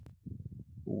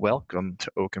Welcome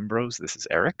to Oaken Bros. This is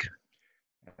Eric.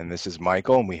 And this is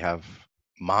Michael, and we have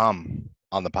Mom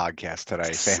on the podcast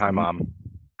today. Say hi, Mom.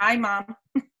 Hi, Mom.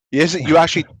 You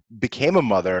actually became a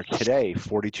mother today,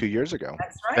 42 years ago.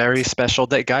 That's right. Very special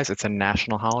day, guys. It's a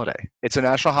national holiday. It's a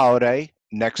national holiday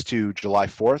next to July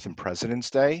 4th and President's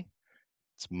Day.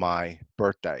 It's my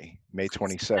birthday, May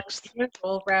 26th.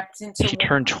 All wrapped into He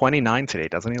turned 29 today,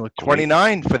 doesn't he? Look great.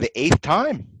 29 for the 8th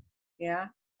time. Yeah.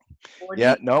 40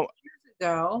 Yeah, no, years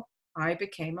ago, I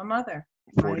became a mother.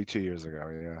 42 years ago,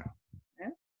 yeah.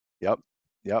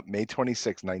 Yep, May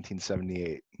 26th,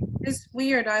 1978. It's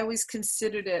weird. I always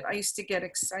considered it. I used to get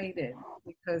excited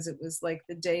because it was like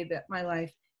the day that my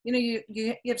life, you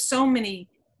have so many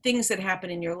things that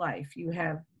happen in your life. You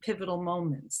have pivotal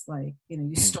moments like,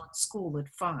 you start school at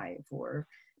 5 or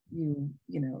you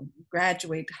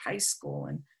graduate high school,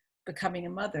 and becoming a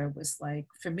mother was like,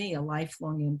 for me, a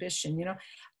lifelong ambition.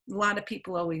 A lot of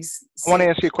people always I want to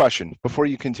ask you a question before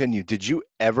you continue. Did you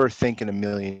ever think in a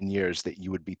million years that you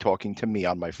would be talking to me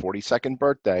on my 42nd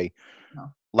birthday?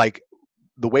 No. Like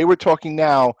the way we're talking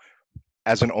now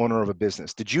as an owner of a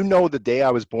business? Did you know the day I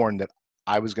was born that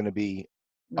I was going to be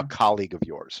a colleague of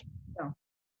yours? No.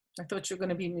 I thought you were going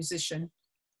to be a musician.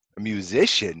 A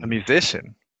musician? A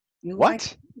musician?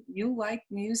 What? You like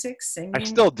music, singing? I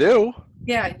still do.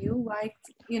 Yeah, you liked,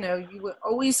 you were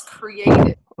always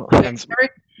creative. And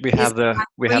we have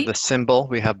the cymbal,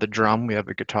 we have the drum, we have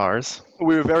the guitars.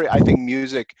 I think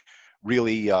music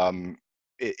really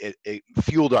it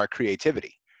fueled our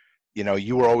creativity.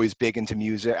 You were always big into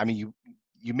music. I mean,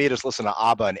 you made us listen to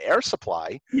ABBA and Air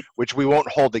Supply, which we won't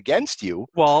hold against you.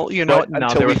 Well,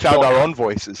 until we found our own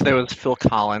voices. There was Phil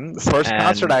Collins. First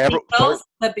concert I ever.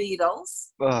 The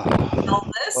Beatles.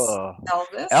 Elvis.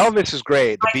 Elvis is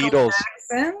great. The Michael Beatles.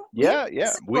 Jackson.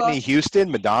 Yeah. Whitney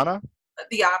Houston, Madonna.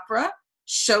 The opera.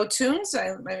 Show tunes.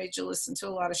 I made you listen to a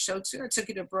lot of show tunes. I took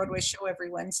you to a Broadway show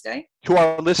every Wednesday. To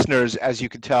our listeners, as you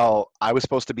could tell, I was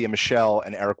supposed to be a Michelle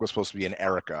and Eric was supposed to be an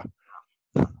Erica.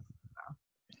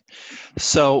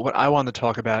 So what I want to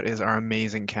talk about is our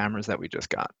amazing cameras that we just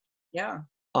got. Yeah.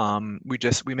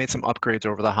 We made some upgrades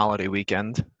over the holiday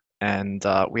weekend, and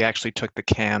we actually took the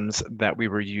cams that we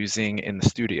were using in the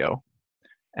studio,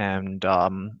 and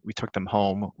we took them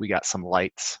home. We got some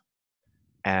lights,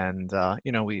 and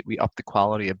we upped the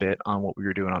quality a bit on what we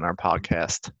were doing on our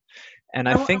podcast. And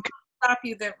I think I'll stop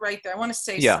you there right there. I want to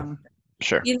say something.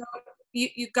 Sure.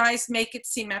 You guys make it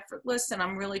seem effortless, and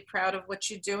I'm really proud of what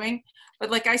you're doing. But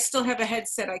like, I still have a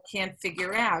headset I can't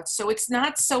figure out, so it's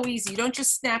not so easy. You don't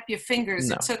just snap your fingers.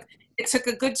 No. It took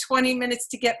a good 20 minutes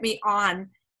to get me on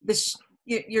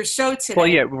your show today. Well,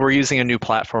 yeah, we're using a new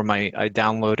platform. I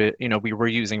downloaded. We were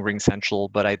using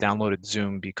RingCentral, but I downloaded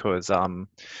Zoom because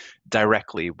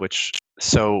directly,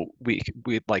 so we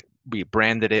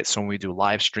branded it. So when we do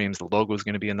live streams, the logo is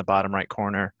going to be in the bottom right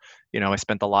corner. I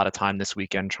spent a lot of time this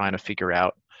weekend trying to figure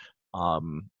out,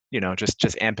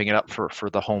 just amping it up for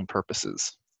the home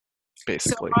purposes,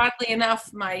 basically. So oddly enough,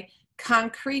 my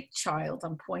concrete child,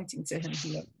 I'm pointing to him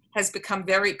here, has become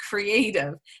very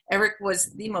creative. Eric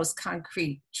was the most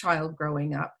concrete child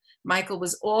growing up. Michael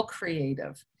was all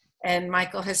creative, and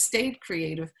Michael has stayed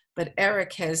creative, but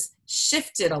Eric has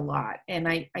shifted a lot. And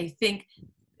I think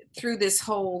through this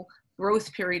whole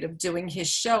growth period of doing his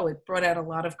show, it brought out a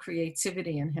lot of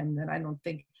creativity in him that I don't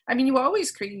think, you were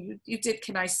always creative. You did,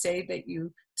 can I say that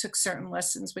you took certain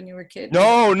lessons when you were a kid?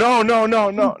 No.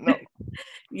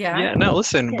 Yeah, no,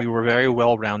 listen, we were very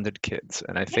well-rounded kids,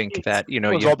 and I think that it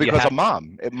was all because of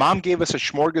Mom. Mom gave us a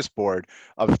smorgasbord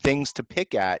of things to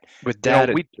pick at. With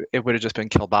Dad, it would have just been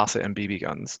kielbasa and BB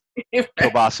guns.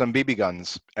 Kielbasa and BB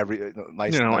guns.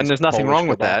 Nice, and there's nothing Polish wrong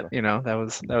with kielbasa.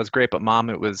 that. That was great. But Mom,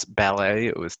 it was ballet,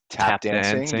 it was tap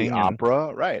dancing, the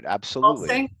opera, right?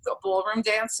 Absolutely. Ballroom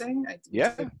dancing.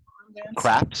 Yeah.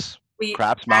 Craps.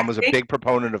 Craps. Mom was a big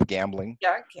proponent of gambling.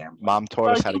 Yeah, gambling. Mom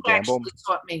taught us how to gamble. You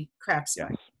taught me craps. Yeah.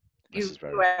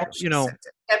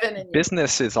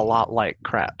 Business is a lot like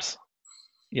craps.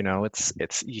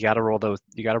 It's you got to roll the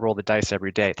dice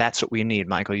every day. That's what we need,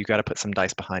 Michael. You got to put some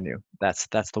dice behind you. That's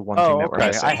the one thing that we're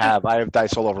missing. I have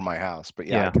dice all over my house,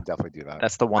 but I could definitely do that.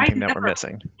 That's the one thing that we're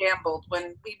missing. Gambled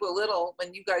when we were little,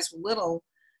 when you guys were little.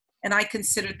 And I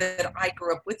considered that I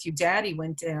grew up with you. Daddy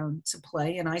went down to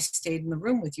play, and I stayed in the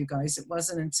room with you guys. It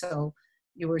wasn't until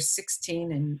you were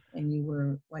 16 and you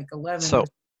were like 11,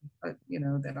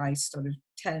 that I started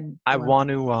 10. I want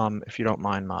to, if you don't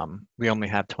mind, Mom, we only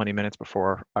have 20 minutes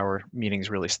before our meetings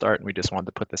really start, and we just wanted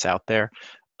to put this out there.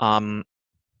 We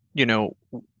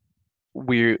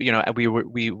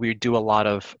do a lot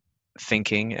of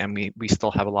thinking, and we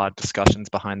still have a lot of discussions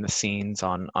behind the scenes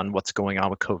on what's going on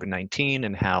with COVID-19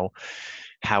 and how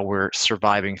how we're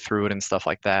surviving through it and stuff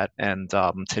like that. And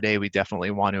today we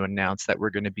definitely want to announce that we're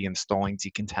going to be installing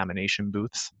decontamination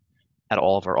booths at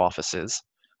all of our offices.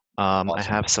 I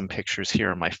Awesome. have some pictures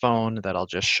here on my phone that I'll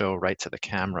just show right to the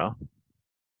camera.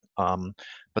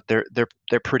 But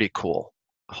they're pretty cool.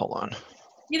 Hold on.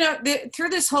 You know, through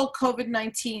this whole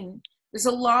COVID-19, there's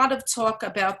a lot of talk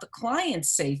about the client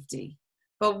safety,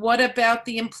 but what about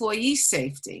the employee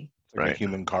safety? It's like Right. a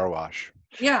human car wash.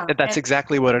 Yeah, That's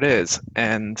exactly what it is.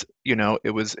 And you know,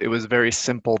 it was very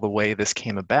simple the way this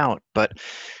came about. But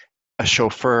a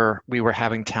chauffeur, we were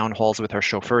having town halls with our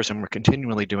chauffeurs, and we're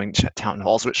continually doing town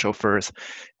halls with chauffeurs.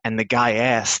 And the guy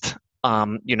asked,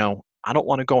 you know, I don't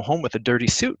want to go home with a dirty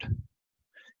suit.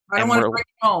 I don't want to bring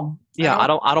it home. Yeah, I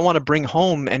don't want to bring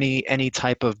home any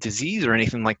type of disease or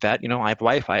anything like that. You know, I have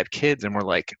wife, I have kids, and we're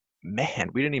like, man,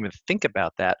 we didn't even think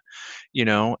about that. You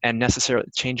know, and necessarily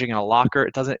changing a locker,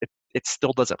 it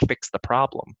still doesn't fix the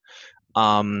problem.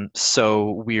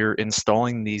 So we're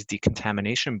installing these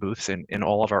decontamination booths in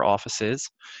all of our offices,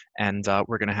 and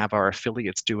we're going to have our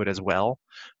affiliates do it as well.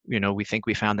 You know, we think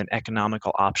we found an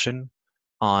economical option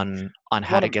on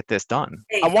how to get this done.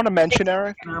 I want to mention,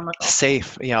 Eric,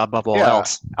 Safe, yeah, above all Yeah,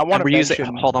 else. I want And to we're using,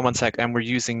 mention. hold on one sec, and we're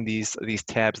using these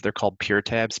tabs. They're called Pure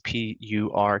Tabs,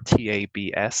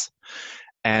 PURTABS,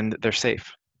 and they're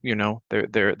safe. You know,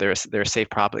 they're a safe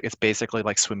product. It's basically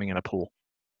like swimming in a pool.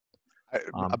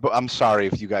 I'm sorry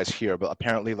if you guys hear, but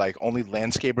apparently, like, only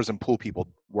landscapers and pool people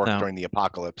work No. during the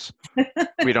apocalypse.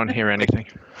 We don't hear anything.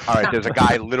 All right, there's a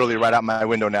guy literally right out my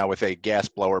window now with a gas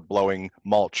blower blowing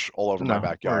mulch all over my No, we're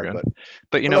backyard. good. But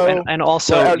But you know, Hello? and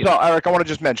also, so, you know, Eric, I want to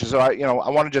just mention. So, I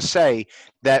want to just say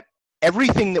that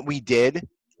everything that we did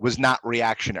was not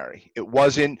reactionary. It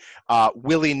wasn't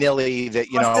willy-nilly. That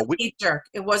It wasn't a knee-jerk.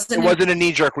 It wasn't a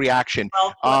knee-jerk reaction.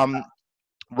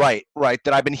 Right.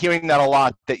 That I've been hearing that a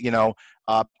lot. That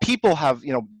people have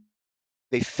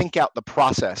they think out the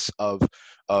process of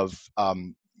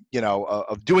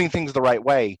doing things the right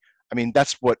way. I mean,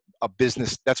 that's what a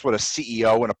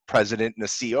CEO and a president and a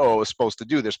COO is supposed to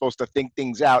do. They're supposed to think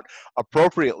things out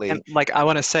appropriately. and like I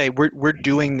want to say, we're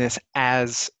doing this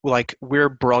as like we're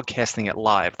broadcasting it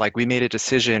live. Like we made a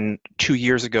decision 2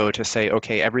 years ago to say,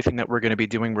 okay, everything that we're going to be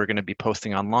doing, we're going to be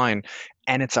posting online,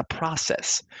 and it's a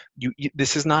process.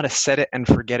 This is not a set it and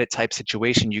forget it type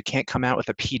situation. You can't come out with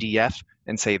a PDF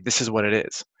and say this is what it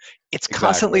is. It's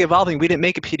constantly evolving. We didn't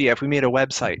make a PDF, we made a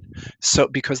website. So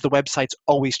because the website's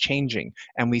always changing,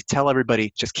 and we tell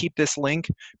everybody just keep this link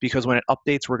because when it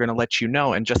updates, we're going to let you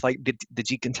know. And just like the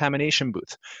decontamination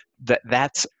booth,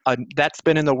 that's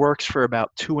been in the works for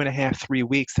about 2.5, 3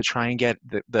 weeks to try and get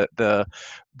the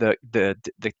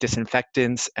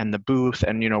disinfectants and the booth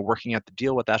and working out the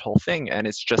deal with that whole thing. And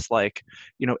it's just like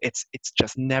it's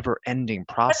just never ending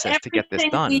process to get this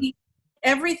done.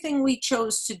 Everything we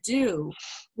chose to do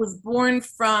was born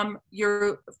from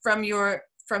your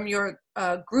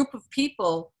group of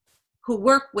people who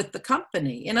work with the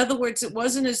company. In other words, it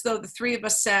wasn't as though the three of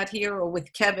us sat here or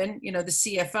with Kevin, the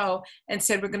CFO, and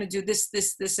said, we're going to do this,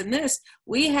 this, this, and this.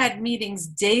 We had meetings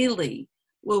daily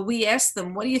where we asked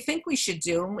them, what do you think we should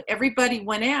do? And everybody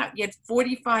went out. You had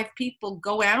 45 people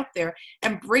go out there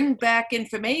and bring back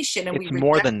information. And it's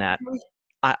more than that.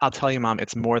 I'll tell you, Mom,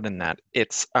 it's more than that.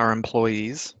 It's our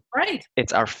employees. Right.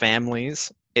 It's our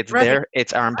families. It's right.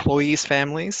 It's our employees'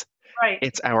 families. Right.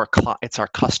 It's our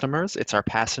customers. It's our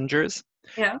passengers.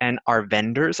 Yeah. And our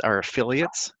vendors, our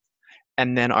affiliates,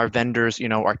 and then our vendors.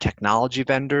 Our technology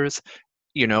vendors.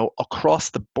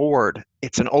 Across the board,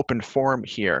 it's an open forum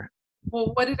here.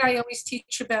 Well, what did I always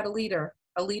teach about a leader?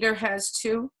 A leader has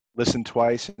to listen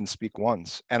twice and speak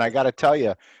once. And I got to tell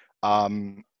you,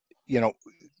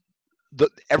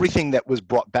 everything that was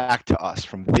brought back to us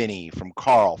from Vinny, from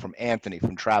Carl, from Anthony,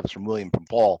 from Travis, from William, from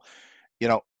Paul,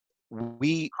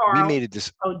 we made it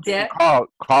this. Odette,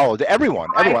 Carl, everyone.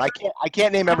 I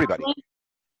can't name everybody.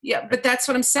 Yeah, but that's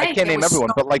what I'm saying. I can't name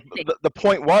everyone, but like the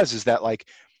point is that like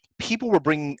people were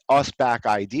bringing us back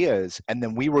ideas, and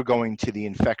then we were going to the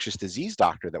infectious disease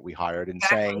doctor that we hired and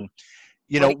saying,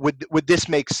 would this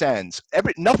make sense?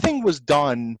 Nothing was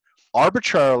done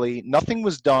arbitrarily. Nothing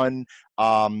was done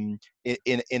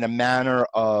in a manner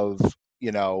of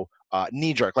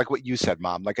knee jerk, like what you said,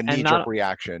 Mom, like a knee jerk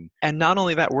reaction. And not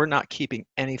only that, we're not keeping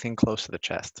anything close to the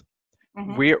chest.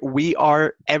 Mm-hmm. We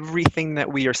are everything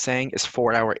that we are saying is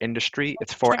for our industry.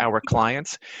 It's for our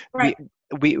clients. Right.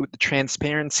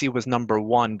 Transparency was number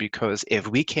one, because if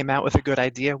we came out with a good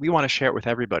idea, we want to share it with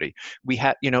everybody. We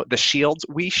had the shields.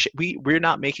 We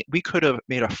could have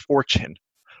made a fortune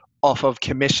off of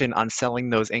commission on selling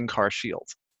those in-car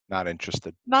shields. Not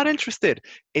interested.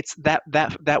 It's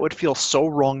that would feel so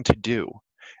wrong to do.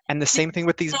 And the same thing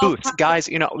with these No booths, guys.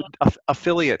 You know,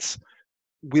 affiliates.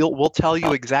 We'll tell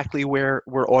you exactly where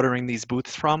we're ordering these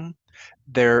booths from.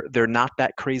 They're not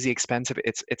that crazy expensive.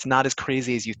 It's not as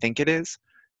crazy as you think it is.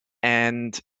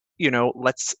 And you know,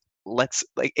 let's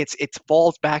like it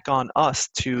falls back on us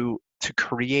to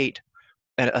create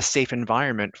a safe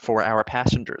environment for our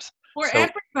passengers. for So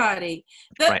everybody.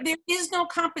 right, There is no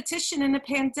competition in a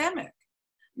pandemic.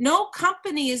 No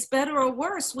company is better or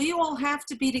worse. We all have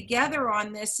to be together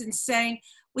on this and saying,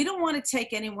 we don't want to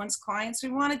take anyone's clients. We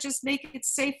want to just make it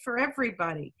safe for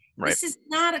everybody. right. This is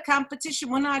not a competition.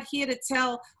 We're not here to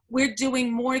tell we're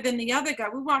doing more than the other guy.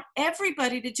 We want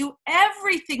everybody to do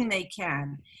everything they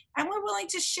can. And we're willing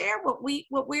to share what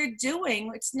we're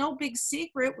doing. It's no big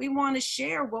secret. We want to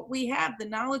share what we have, the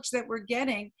knowledge that we're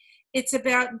getting. It's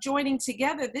about joining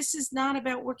together. This is not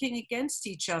about working against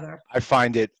each other. I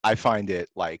find it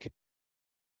like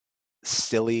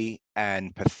silly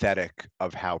and pathetic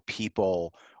of how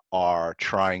people are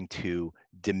trying to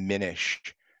diminish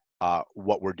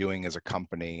what we're doing as a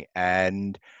company.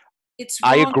 And It's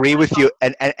I wrong. agree with you,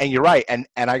 and you're right. And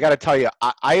I got to tell you,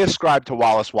 I ascribe to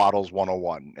Wallace Wattles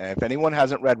 101. And if anyone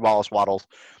hasn't read Wallace Wattles,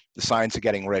 The Science of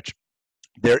Getting Rich,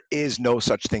 there is no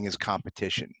such thing as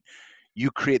competition. You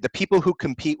create the people who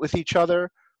compete with each other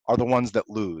are the ones that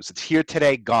lose. It's here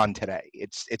today, gone today.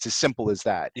 It's as simple as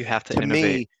that. You have to To innovate.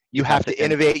 me, you have to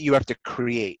innovate. You have to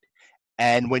create.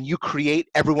 And when you create,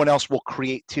 everyone else will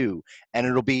create too. And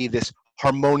it'll be this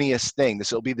harmonious thing.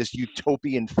 Will be this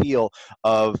utopian feel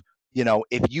of, you know,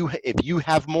 if you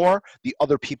have more, the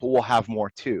other people will have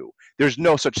more too. There's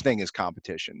no such thing as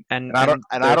competition. And I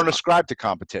don't ascribe to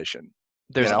competition.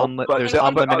 There's you know? there's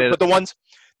unlimited. But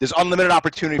there's unlimited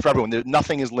opportunity for everyone.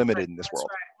 Nothing is limited in this world.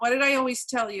 Right. What did I always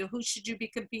tell you? Who should you be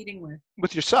competing with?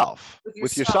 With yourself.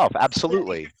 With yourself.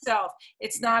 Absolutely.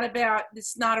 It's not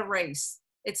a race.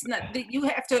 It's not that you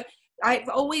have to. I've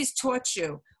always taught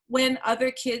you when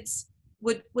other kids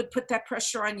would put that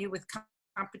pressure on you with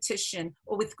competition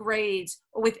or with grades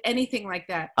or with anything like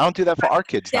that. I don't do that for our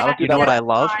kids. I don't do You know what I that.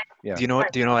 love? Yeah. Do you know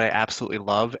what I absolutely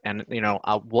love? And you know,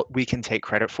 what we can take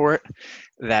credit for it,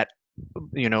 that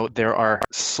you know, there are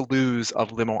slews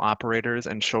of limo operators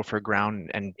and chauffeur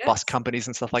ground and bus companies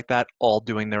and stuff like that, all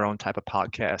doing their own type of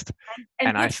podcast.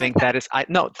 And I think that is, I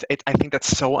think that's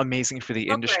so amazing for the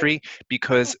industry,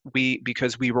 because we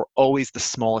were always the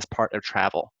smallest part of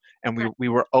travel, and we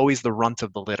were always the runt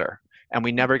of the litter, and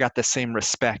we never got the same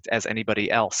respect as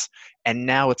anybody else. And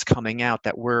now it's coming out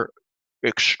that we're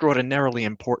extraordinarily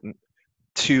important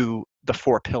to the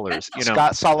four pillars. You know,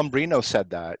 Scott Salambrino said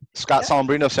that.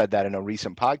 Salambrino said that in a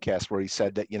recent podcast, where he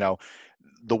said that, you know,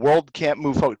 the world can't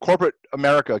move forward. Corporate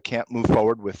America can't move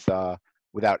forward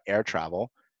without air travel,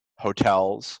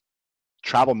 hotels,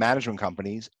 travel management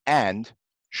companies, and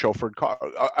chauffeured car,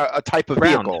 a type of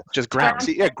vehicle, just ground.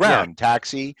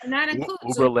 Taxi, and that includes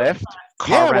Uber, Lyft,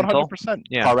 car rental, 100%,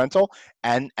 car rental,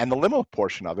 and the limo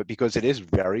portion of it, because it is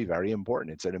very, very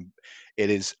important. It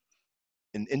is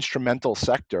an instrumental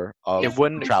sector of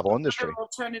the travel industry.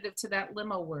 Alternative to that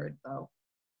limo word, though,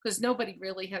 because nobody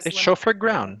really has. It's chauffeur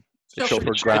ground.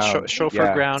 Chauffeur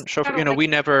ground. You know, we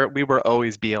were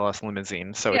always BLS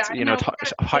limousine, so it's, you know,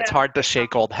 it's hard to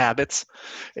shake old habits.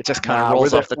 It just kind of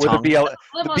rolls off the tongue.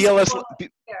 The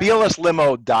BLS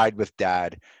limo died with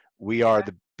Dad. We are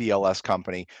the BLS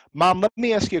company. Mom, let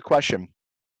me ask you a question.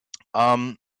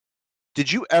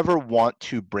 Did you ever want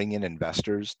to bring in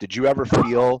investors? Did you ever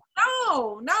feel?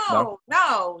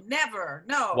 No, never.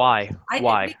 No. Why?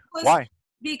 Why?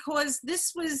 Because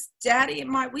this was Daddy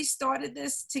and we started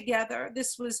this together.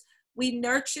 We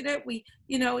nurtured it.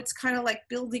 You know, it's kind of like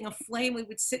building a flame. We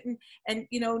would sit and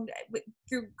you know,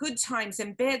 through good times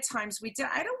and bad times,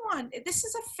 this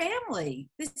is a family.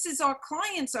 This is our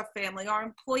clients are family. Our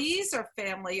employees are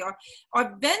family.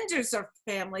 Our vendors are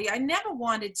family. I never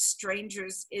wanted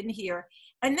strangers in here.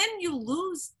 And then you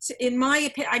lose, in my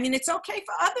opinion. I mean, it's okay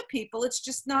for other people. It's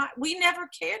just not, we never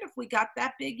cared if we got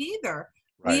that big either.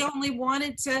 Right. We only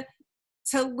wanted to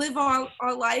live our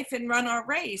life and run our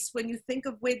race. When you think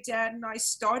of where Dad and I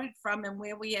started from and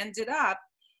where we ended up,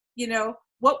 you know,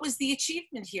 what was the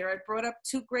achievement here? I brought up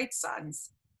two great sons.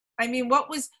 I mean, what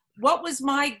was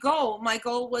my goal? My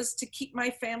goal was to keep my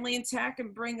family intact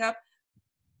and bring up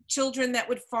children that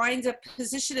would find a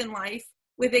position in life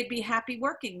where they'd be happy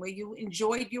working, where you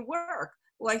enjoyed your work.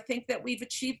 Well, I think that we've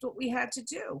achieved what we had to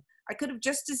do. I could have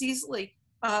just as easily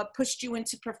pushed you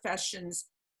into professions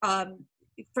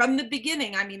from the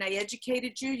beginning. I mean, I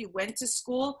educated you. You went to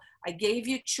school. I gave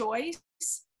you choice.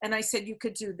 And I said, you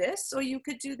could do this or you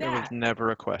could do It was that.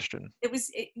 never a question. It was,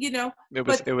 It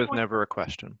but was never a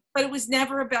question. but it was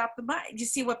never about the money. You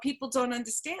see what people don't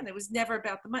understand? It was never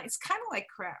about the money. It's kind of like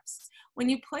craps. When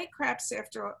you play craps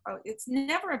it's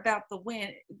never about the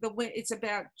win. It's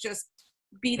about just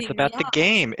beating It's about the the odds.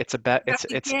 game. It's about It's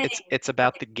about the game. it's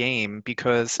about the game,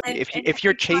 because And if you're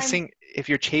every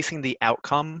time, chasing the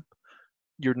outcome,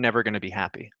 you're never going to be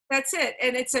happy. that's it.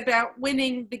 And it's about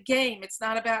winning the game. It's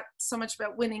not about so much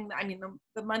about winning. I mean,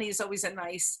 the money is always a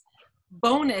nice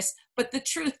bonus, but the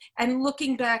truth, and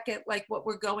looking back at like what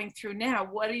we're going through now,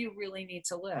 what do you really need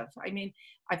to live? I mean,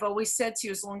 I've always said to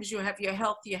you, as long as you have your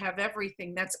health, you have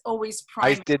everything. That's always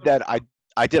I prime. did that.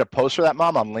 I did a post for that,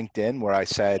 Mom, on LinkedIn where I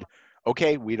said,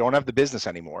 okay, we don't have the business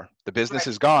anymore. The business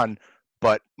is gone,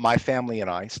 but my family and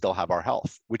I still have our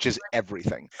health, which is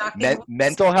everything.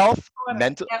 Mental health,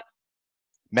 Yep.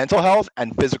 mental health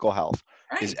and physical health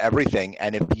is Right. everything.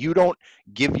 And if you don't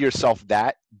give yourself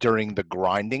that during the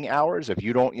grinding hours, if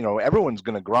you don't, everyone's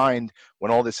going to grind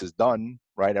when all this is done,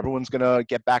 right? Everyone's going to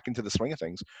get back into the swing of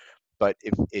things. But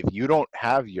if you don't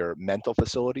have your mental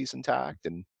facilities intact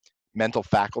and mental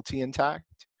faculty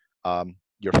intact,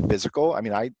 your physical, I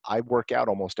mean, I work out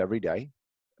almost every day,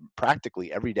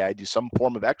 practically every day. I do some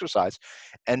form of exercise,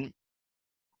 and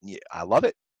yeah, I love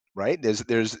it. Right?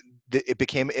 It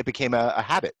became a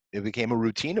habit. It became a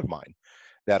routine of mine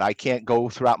that I can't go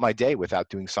throughout my day without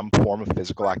doing some form of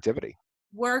physical activity.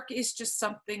 Work is just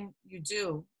something you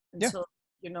do Yeah. until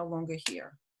you're no longer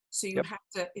here. So you Yep. have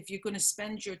to, if you're going to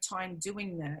spend your time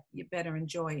doing that, you better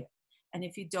enjoy it. And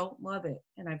if you don't love it,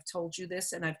 and I've told you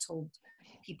this, and I've told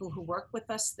people who work with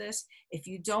us this, if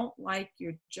you don't like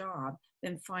your job,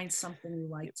 then find something you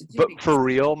like to do. But because for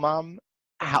real, Mom,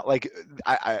 how, like,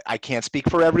 I can't speak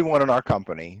for everyone in our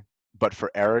company, but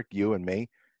for Eric, you and me,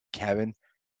 Kevin,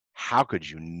 how could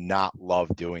you not love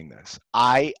doing this?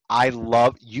 I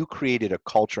love, you created a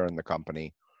culture in the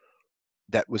company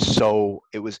that was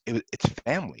it's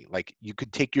family. Like, you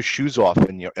could take your shoes off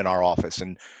in our office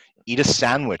and eat a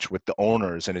sandwich with the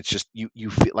owners, and it's just you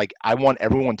feel like, I want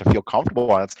everyone to feel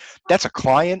comfortable. And that's a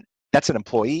client, that's an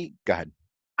employee. Go ahead.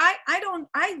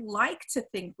 I like to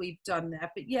think we've done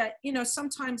that, but yet,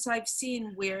 sometimes I've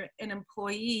seen where an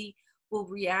employee will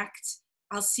react.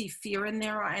 I'll see fear in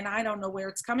there, and I don't know where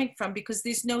it's coming from, because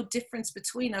there's no difference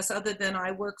between us other than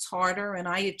I worked harder and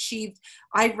I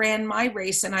ran my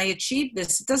race and I achieved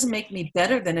this. It doesn't make me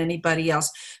better than anybody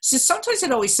else. So sometimes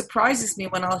it always surprises me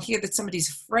when I'll hear that somebody's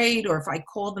afraid, or if I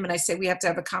call them and I say, we have to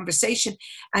have a conversation,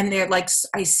 and they're like,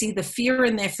 I see the fear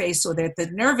in their face, or they're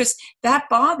nervous. That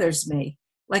bothers me.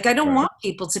 Like, I don't Right. want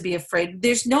people to be afraid.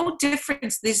 There's no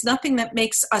difference. There's nothing that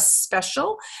makes us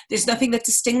special. There's nothing that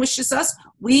distinguishes us.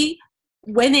 We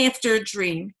went after a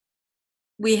dream.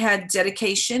 We had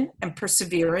dedication and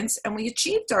perseverance, and we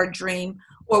achieved our dream,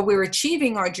 or we're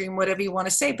achieving our dream, whatever you want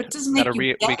to say, but it doesn't make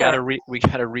you better. We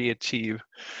gotta re-achieve,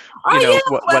 Oh, yeah,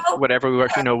 well, whatever we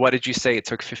were, what did you say? It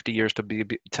took 50 years to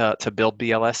build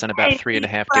BLS, and about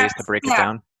 3.5 days to break it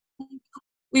down.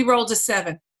 We rolled a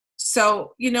 7.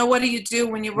 So, what do you do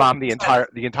when you roll? Mom, the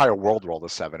entire world rolled a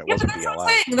 7. It wasn't that's what I'm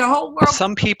BLS. saying. The whole world.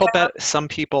 Some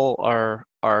people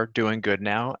are doing good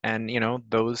now, and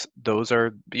those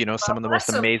are some of the most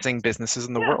amazing businesses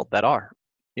in the world that are,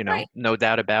 Right. no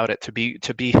doubt about it. To be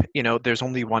there's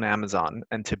only one Amazon,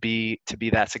 and to be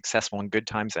that successful in good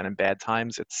times and in bad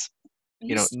times, it's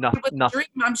nothing. Dream,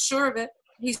 I'm sure of it.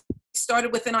 He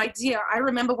started with an idea. I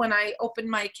remember when I opened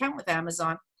my account with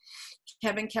Amazon,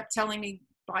 Kevin kept telling me,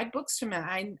 buy books from it.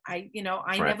 I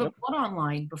never bought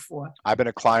online before. I've been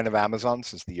a client of Amazon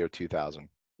since the year 2000.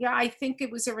 Yeah, I think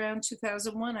it was around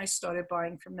 2001 I started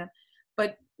buying from them.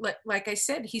 But like I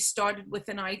said, he started with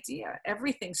an idea.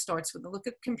 Everything starts with a look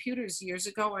at computers. Years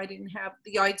ago, I didn't have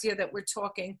the idea that we're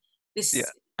talking this. Yeah,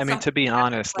 I mean, to be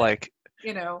honest,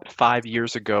 5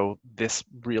 years ago, this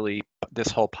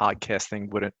whole podcast thing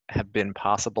wouldn't have been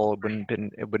possible. It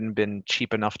wouldn't have been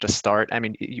cheap enough to start. I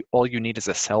mean, all you need is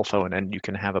a cell phone, and you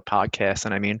can have a podcast.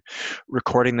 And I mean,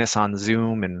 recording this on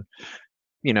Zoom, and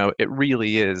it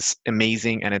really is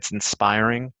amazing, and it's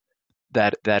inspiring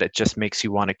that it just makes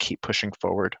you want to keep pushing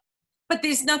forward. But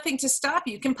there's nothing to stop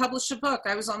you. You can publish a book.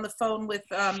 I was on the phone with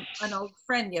an old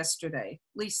friend yesterday,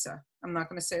 Lisa. I'm not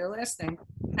going to say her last name.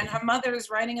 And her mother is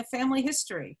writing a family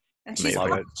history, and she's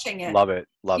publishing it. Love it.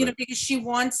 Because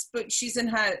she's in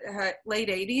her late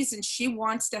 80s, and she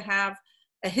wants to have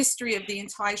a history of the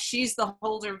entire, she's the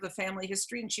holder of the family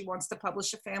history, and she wants to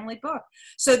publish a family book.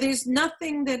 So there's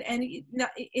nothing that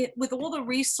with all the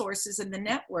resources and the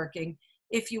networking,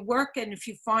 if you work and if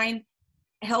you find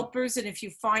helpers and if you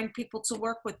find people to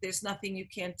work with, there's nothing you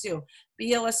can't do.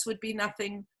 BLS would be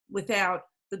nothing without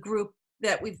the group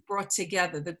that we've brought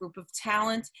together, the group of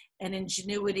talent and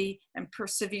ingenuity and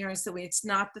perseverance. That it's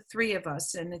not the three of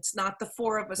us, and it's not the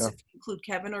four of us if you include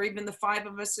Kevin, or even the five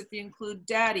of us if you include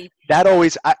Daddy. That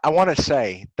always, I want to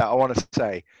say,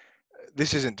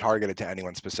 this isn't targeted to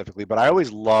anyone specifically, but I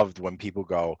always loved when people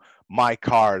go, my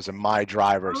cars and my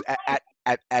drivers at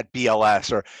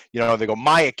BLS, or, they go,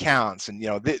 my accounts, and,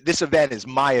 this event is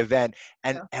my event.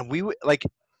 And we like,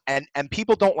 and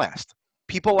people don't last.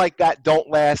 People like that don't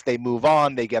last. They move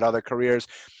on, they get other careers.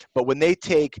 But when they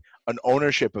take an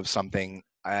ownership of something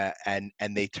and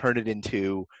they turn it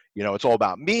into, it's all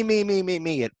about me,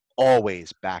 it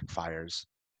always backfires.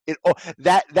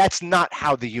 That's not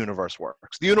how the universe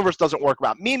works. The universe doesn't work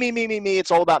about me.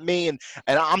 It's all about me, and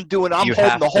I'm holding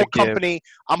the whole company.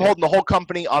 I'm holding the whole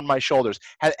company on my shoulders.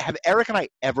 Have Eric and I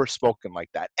ever spoken like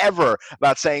that? Ever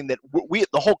about saying that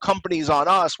the whole company's on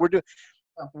us? We're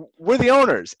the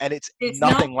owners, and it's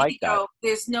nothing like that.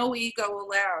 There's no ego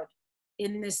allowed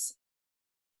in this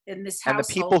household. And the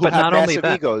people who have massive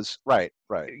egos, right.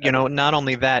 Not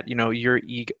only that, your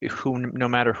ego, no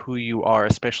matter who you are,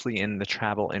 especially in the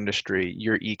travel industry,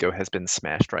 your ego has been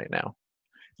smashed right now.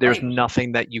 There's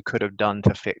nothing that you could have done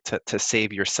to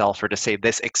save yourself or to save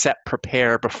this, except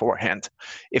prepare beforehand.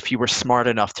 If you were smart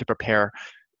enough to prepare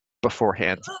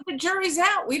beforehand. Well, the jury's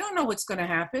out. We don't know what's going to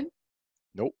happen.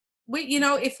 Nope.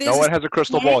 If there's no one has a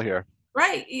crystal ball here.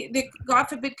 Right. God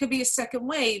forbid could be a second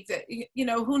wave.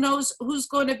 Who knows who's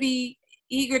going to be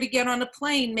eager to get on a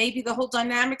plane. Maybe the whole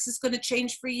dynamics is going to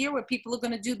change for a year where people are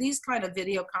going to do these kind of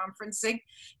video conferencing.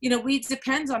 We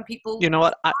depend on people. You know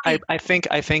what? I think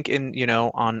in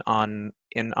on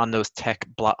those tech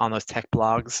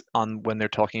blogs when they're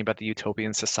talking about the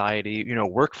utopian society,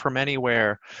 work from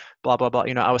anywhere, blah blah blah.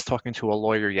 I was talking to a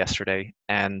lawyer yesterday,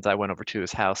 and I went over to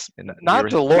his house. Not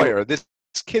the lawyer. This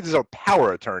kid is a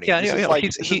power attorney. He's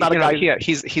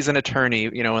an attorney,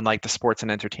 in like the sports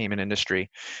and entertainment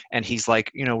industry, and he's like,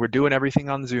 we're doing everything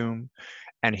on Zoom,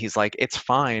 and he's like, it's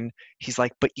fine. He's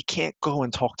like, but you can't go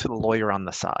and talk to the lawyer on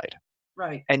the side.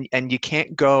 Right. And you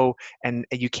can't go and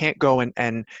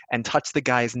touch the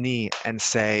guy's knee and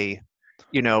say,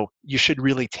 you should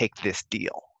really take this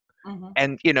deal. Mm-hmm.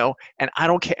 And and I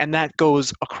don't care, and that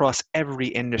goes across every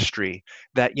industry,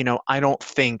 that I don't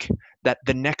think that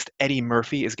the next Eddie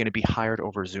Murphy is going to be hired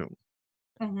over Zoom.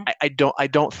 Mm-hmm. I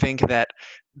don't think that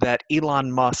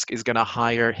Elon Musk is going to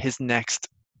hire his next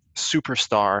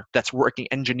superstar that's working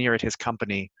engineer at his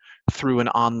company through an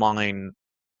online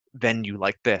venue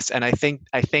like this. And I think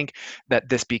that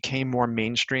this became more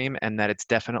mainstream, and that it's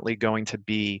definitely going to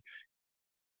be,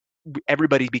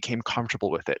 everybody became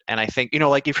comfortable with it. And I think,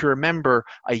 like if you remember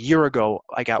a year ago,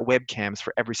 I got webcams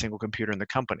for every single computer in the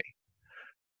company,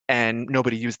 and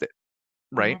nobody used it,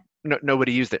 right? Mm-hmm.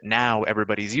 Nobody used it. Now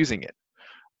everybody's using it.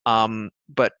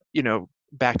 But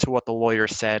back to what the lawyer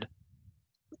said,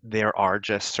 there are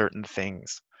just certain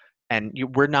things, and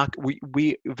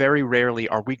we very rarely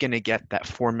are we going to get that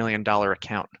 $4 million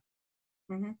account.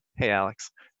 Mm-hmm. Hey,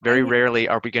 Alex, very rarely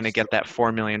are we going to get that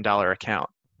 $4 million account.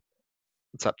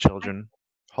 What's up, children?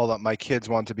 Hold up, my kids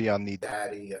want to be on the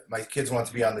daddy. My kids want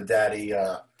to be on the daddy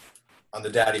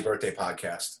birthday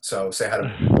podcast. So say hi to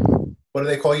them. What do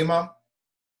they call you, Mom?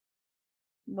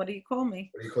 What do you call me?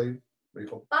 What do you call you? What do you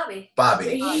call? Bobby.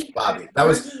 That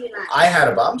was. I had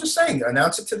a Bob. I'm just saying.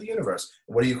 Announce it to the universe.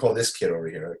 What do you call this kid over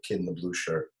here? A kid in the blue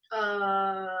shirt.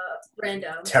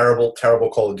 Random. Terrible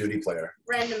Call of Duty player.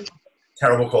 Random.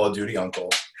 Terrible Call of Duty uncle.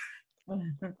 So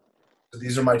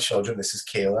these are my children. This is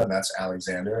Kayla, and that's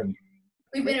Alexander. And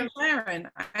we've been in Sharon.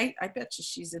 I bet you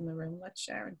she's in the room. Let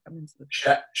Sharon come into the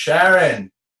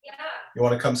Sharon. Yeah. You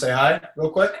want to come say hi real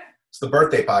quick? It's the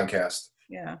birthday podcast.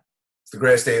 Yeah. It's the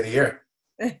greatest day of the year.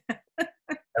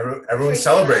 Everyone's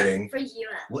celebrating. For you.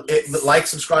 Like,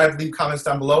 subscribe, leave comments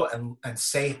down below, and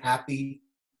say happy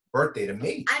birthday to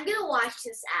me. I'm gonna watch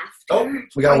this after. Oh,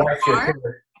 we gotta watch it.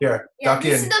 Here, yeah, duck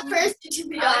this in. This is the first YouTube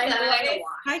video I'm gonna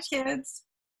watch. Hi, kids.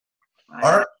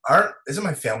 Isn't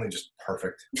my family just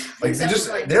perfect? Like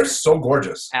they're so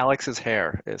gorgeous. Alex's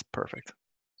hair is perfect.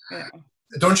 Yeah.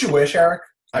 Don't you wish, Eric?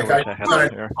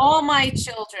 All my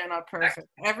children are perfect.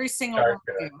 Every single one.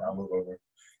 I'll move over.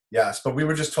 Yes, but we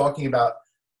were just talking about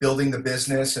building the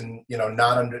business, and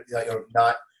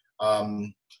not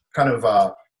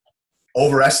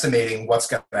overestimating what's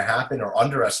going to happen or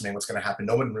underestimating what's going to happen.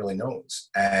 No one really knows.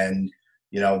 And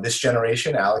this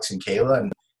generation, Alex and Kayla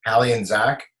and Hallie and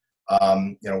Zach,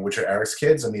 which are Eric's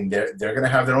kids, I mean, they're going to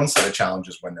have their own set of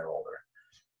challenges when they're older.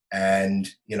 And,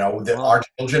 our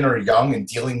children are young and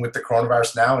dealing with the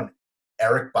coronavirus now. And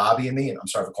Eric, Bobby, and me, and I'm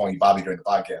sorry for calling you Bobby during the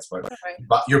podcast, but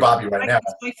you're Bobby right now.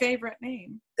 That's my favorite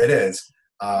name. It is.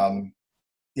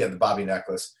 Yeah, the Bobby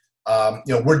necklace.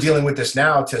 We're dealing with this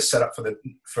now to set up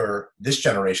for this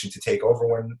generation to take over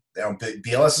when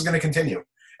BLS is going to continue.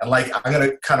 And like, I'm going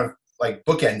to kind of like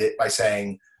bookend it by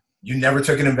saying, you never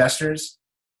took in investors.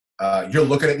 You're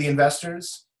looking at the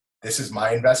investors. This is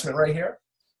my investment right here.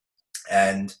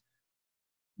 And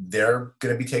they're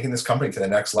going to be taking this company to the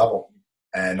next level.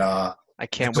 And I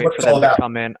can't wait for them to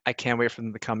come in. I can't wait for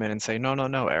them to come in and say, no,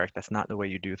 Eric, that's not the way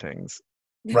you do things.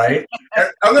 Right?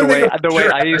 The way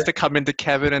I used to come into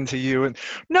Kevin and to you and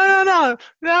no,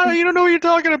 you don't know what you're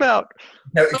talking about.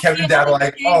 Kevin and Dad were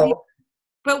like, oh.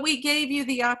 But we gave you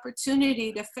the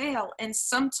opportunity to fail. And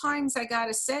sometimes I got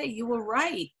to say, you were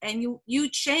right. And you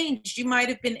changed. You might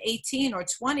have been 18 or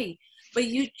 20, but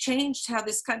you changed how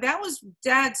that was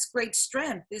Dad's great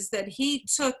strength, is that he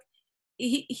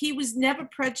was never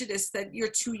prejudiced that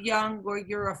you're too young or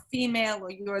you're a female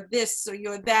or you're this or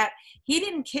you're that. He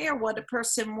didn't care what a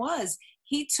person was.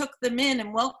 He took them in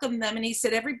and welcomed them. And he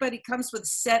said, everybody comes with a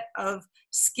set of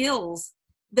skills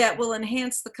that will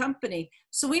enhance the company.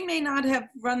 So we may not have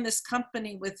run this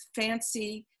company with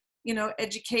fancy,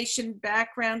 education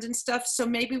background and stuff. So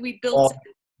maybe we built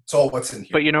it's all what's in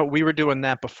here. But we were doing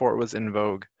that before it was in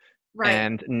vogue. Right.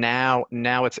 And now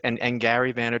it's and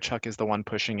Gary Vaynerchuk is the one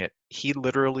pushing it. He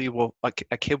literally will, a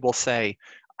kid will say,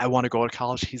 I want to go to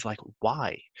college. He's like,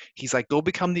 why? He's like, go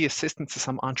become the assistant to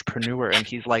some entrepreneur. And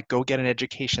he's like, go get an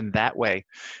education that way.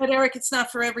 But Eric, it's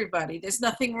not for everybody. There's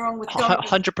nothing wrong with going.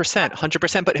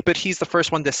 100%. But he's the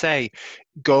first one to say,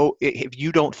 go, if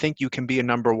you don't think you can be a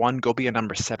number 1, go be a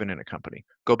number 7 in a company.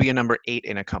 Go be a number 8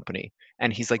 in a company.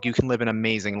 And he's like, you can live an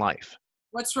amazing life.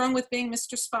 What's wrong with being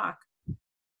Mr. Spock?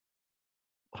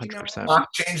 100%. Spock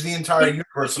changed the entire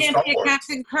universe of Star Wars.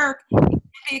 Captain Kirk. You can't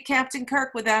be a Captain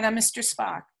Kirk without a Mr.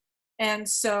 Spock. And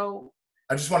so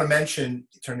I just want to mention,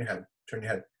 turn your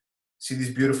head. See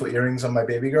these beautiful earrings on my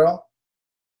baby girl?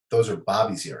 Those are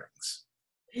Bobby's earrings.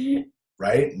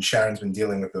 Right? And Sharon's been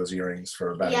dealing with those earrings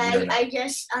for about a year now. I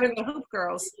just the hoop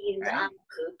girls.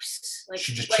 Hoops.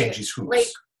 She just changed these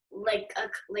hoops. Like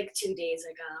 2 days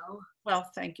ago. Well,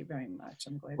 thank you very much.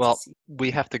 I'm glad Well, to see you. we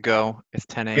have to go. It's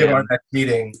 10 a.m. We have our next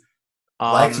meeting.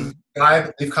 Like,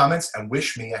 subscribe, leave comments, and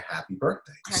wish me a happy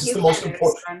birthday. This is the most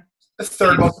important, the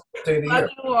third most important day of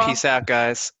the year. Peace out,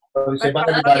 guys. Say bye,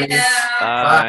 everybody. Bye.